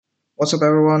What's up,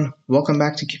 everyone? Welcome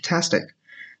back to Cubetastic.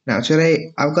 Now,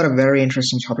 today I've got a very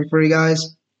interesting topic for you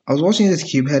guys. I was watching this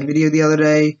Cubehead video the other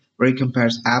day where he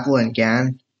compares Apple and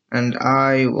GAN, and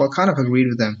I kind of agreed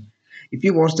with him. If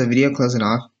you watch the video close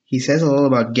enough, he says a little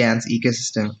about GAN's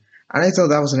ecosystem, and I thought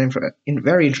that was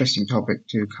very interesting topic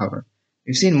to cover.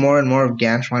 We've seen more and more of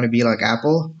GAN trying to be like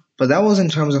Apple, but that was in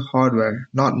terms of hardware,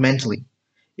 not mentally.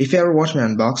 If you ever watch my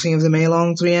unboxing of the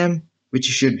Maylong 3M, which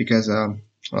you should because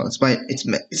well,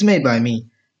 it's made by me.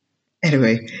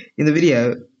 Anyway, in the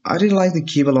video, I didn't like the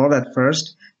cube a lot at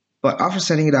first, but after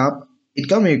setting it up, it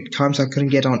got me times I couldn't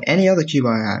get on any other cube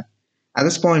I had. At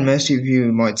this point, most of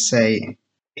you might say,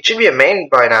 it should be a main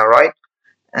by now, right?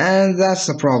 And that's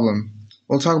the problem.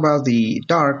 We'll talk about the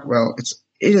dark, well,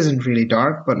 it isn't really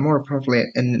dark, but more appropriately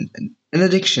an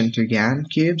addiction to GAN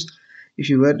cubes, if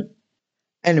you would.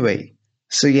 Anyway,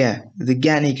 so yeah, the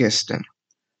GAN ecosystem.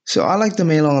 So I like the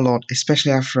Maylong a lot,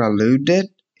 especially after I lubed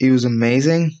it. It was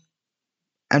amazing,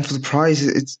 and for the price,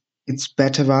 it's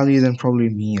better value than probably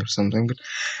me or something. But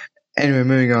anyway,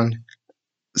 moving on.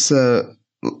 So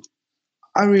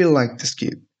I really like this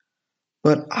cube,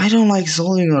 but I don't like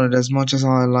solving on it as much as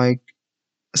I like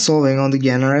solving on the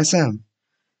Ganner SM.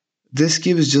 This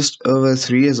cube is just over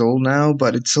 3 years old now,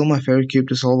 but it's still my favorite cube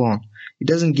to solve on. It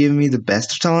doesn't give me the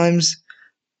best of times,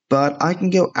 but I can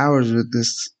go hours with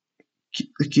this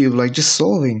cube, like just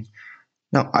solving.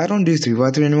 Now I don't do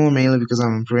 3x3 anymore, mainly because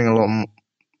I'm improving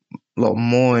lot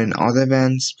more in other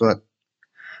events, but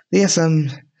the SM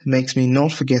makes me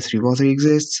not forget 3x3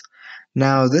 exists.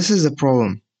 Now, this is a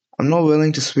problem. I'm not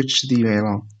willing to switch to the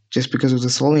Maylong just because of the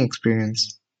solving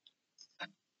experience.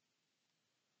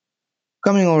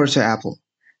 Coming over to Apple.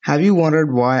 Have you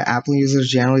wondered why Apple users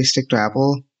generally stick to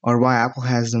Apple, or why Apple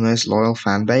has the most loyal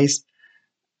fan base?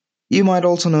 You might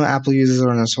also know Apple users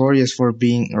are notorious for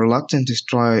being reluctant to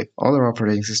try other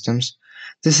operating systems.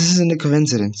 This isn't a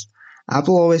coincidence.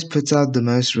 Apple always puts out the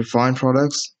most refined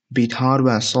products, be it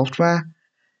hardware or software.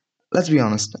 Let's be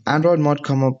honest, Android might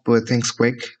come up with things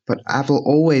quick, but Apple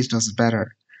always does it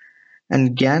better.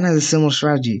 And GAN has a similar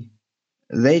strategy.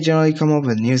 They generally come up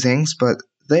with new things, but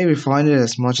they refine it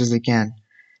as much as they can.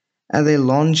 And they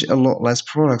launch a lot less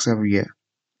products every year,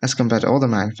 as compared to other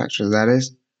manufacturers, that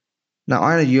is. Now,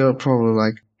 I know you're probably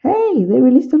like, Hey, they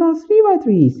released a lot of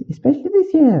 3x3s, especially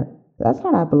this year. That's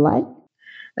not Apple like.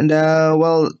 and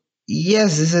well,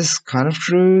 yes, this is kind of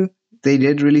true. They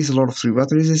did release a lot of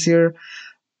 3x3s this year,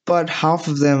 but half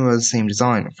of them were the same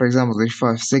design. For example, the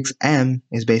 356M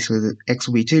is basically the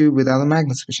XB2 without a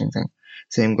magnet switching thing.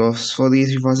 Same goes for the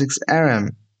 356RM.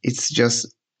 It's just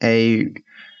a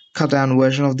cut down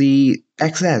version of the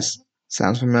XS.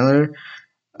 Sounds familiar?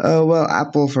 Well,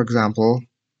 Apple, for example,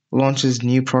 launches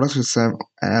new products with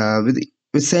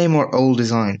same or old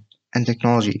design and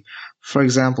technology. For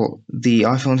example, the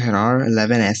iPhone XR,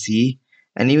 11 SE,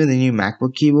 and even the new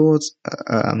MacBook keyboards.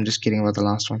 I'm just kidding about the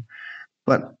last one.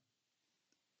 But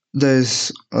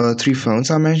those three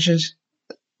phones I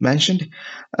mentioned,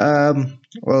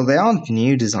 well, they aren't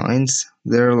new designs.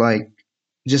 They're like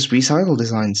just recycled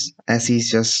designs. SE is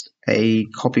just a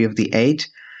copy of the 8.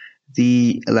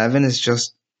 The 11 is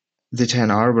just the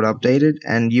 10R but updated,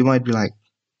 and you might be like,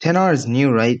 10R is new,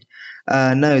 right?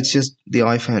 No, it's just the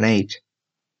iPhone 8,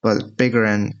 but bigger,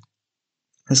 and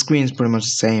the screen's pretty much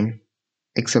the same,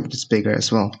 except it's bigger as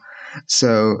well.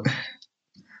 So,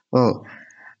 well,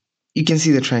 you can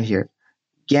see the trend here.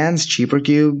 GAN's cheaper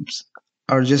cubes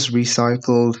are just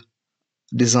recycled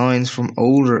designs from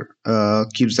older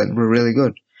cubes that were really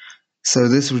good. So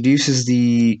this reduces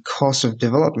the cost of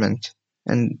development,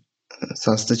 and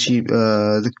thus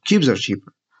the cubes are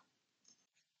cheaper.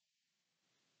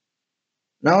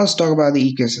 Now let's talk about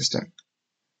the ecosystem.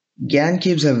 GAN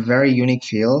cubes have a very unique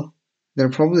feel. They're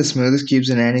probably the smoothest cubes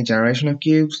in any generation of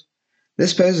cubes.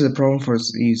 This poses a problem for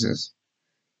its users.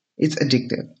 It's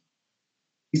addictive.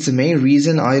 It's the main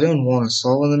reason I don't want to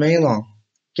solve on the Maylong.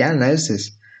 GAN knows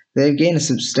this. They've gained a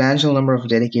substantial number of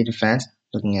dedicated fans.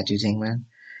 Looking at you, Zingman.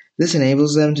 This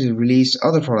enables them to release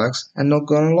other products and not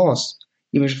go on a loss,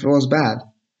 even if it was bad.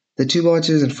 The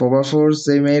 2x2s and 4x4s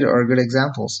they made are good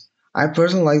examples. I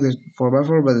personally like the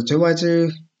 4x4, but the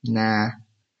 2x2, nah.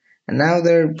 And now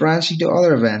they're branching to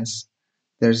other events.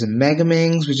 There's a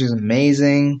Megamings, which is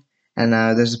amazing, and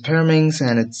now there's a Pyraminx,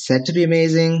 and it's said to be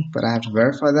amazing, but I have to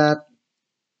verify that.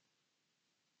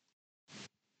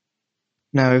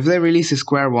 Now, if they release a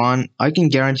Square One, I can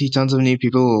guarantee tons of new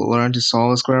people will learn to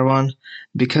solve a Square One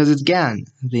because it's GAN.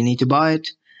 They need to buy it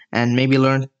and maybe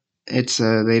learn it's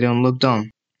they don't look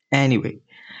dumb. Anyway,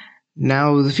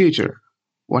 now the future.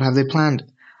 What have they planned?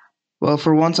 Well,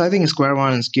 for once, I think Square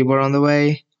One and Cube are on the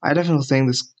way. I definitely think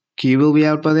this Cube will be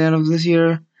out by the end of this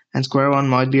year. and Square One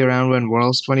might be around when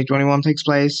Worlds 2021 takes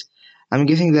place. I'm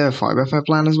guessing they have a 5x5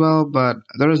 plan as well, but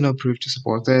there is no proof to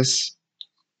support this.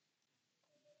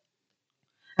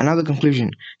 And now the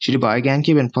conclusion. Should you buy a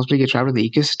GaNCube and possibly get trapped with the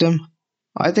ecosystem?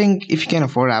 I think if you can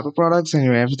afford Apple products and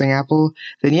you're everything Apple,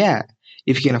 then yeah.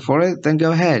 If you can afford it, then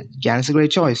go ahead. GaN is a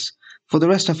great choice. For the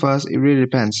rest of us, it really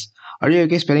depends. Are you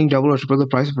okay spending double or triple the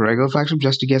price of a regular flagship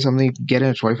just to get something to get in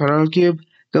a $25 cube?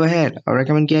 Go ahead. I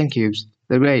recommend GaNCubes.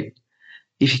 They're great.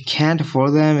 If you can't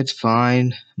afford them, it's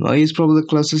fine. Moai is probably the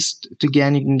closest to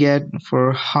GaN you can get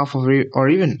for half of it, or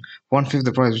even 1/5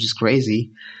 the price, which is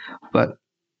crazy. But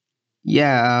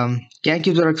yeah,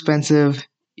 GaNCubes are expensive.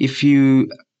 If you're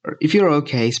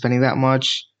okay spending that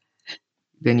much,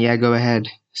 then yeah, go ahead,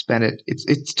 spend it.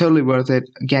 It's totally worth it.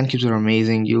 GaNCubes are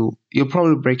amazing. You'll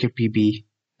probably break your PB.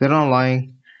 They're not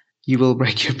lying. You will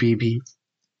break your PB.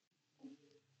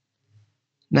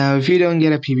 Now, if you don't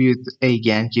get a PB with a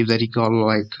GaNCube that you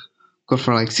got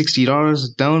for like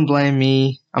 $60, don't blame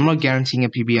me. I'm not guaranteeing a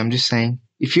PB. I'm just saying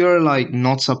if you're like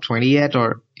not sub 20 yet,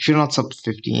 or if you're not sub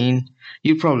 15,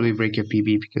 you'll probably break your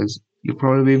PB because you'll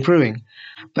probably be improving.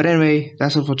 But anyway,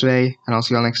 that's all for today, and I'll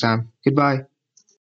see you all next time. Goodbye.